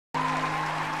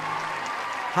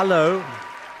Hello.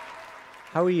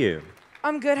 How are you?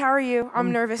 I'm good. How are you?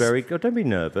 I'm nervous. Very good. Don't be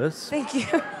nervous. Thank you.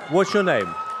 What's your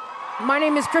name? My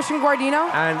name is Christian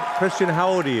Guardino. And Christian, how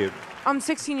old are you? I'm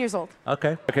 16 years old.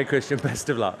 Okay. Okay, Christian, best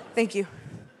of luck. Thank you.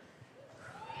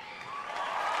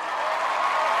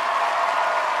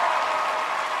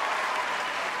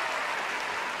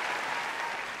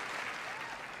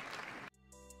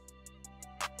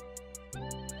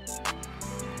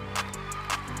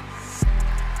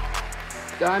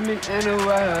 Diamond in the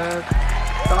rough,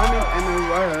 diamond in the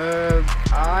rough.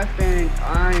 I think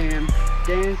I am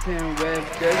dancing with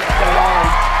the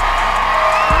stars.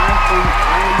 I think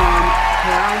I'm on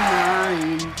cloud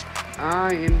 9.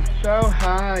 I am so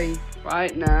high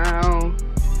right now.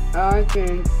 I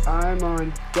think I'm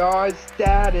on God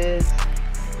status.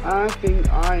 I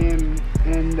think I am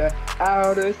in the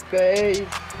outer space.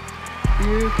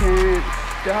 You can't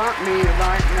stop me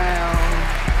right now.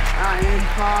 I am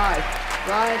hot.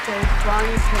 Like a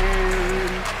frying pan.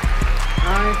 I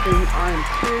think I'm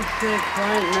too sick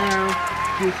right now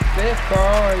to spit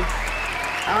bars.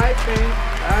 I think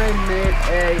I made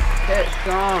a hit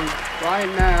song right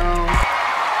now.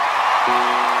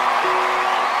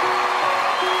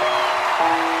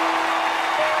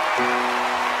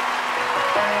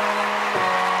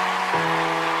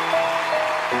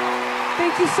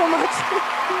 Thank you so much.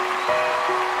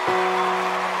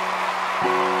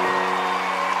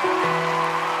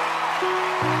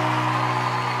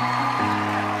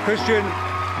 Christian,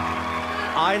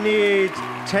 I need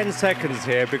 10 seconds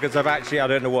here because I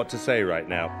don't know what to say right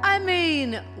now. I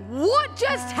mean, what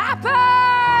just happened?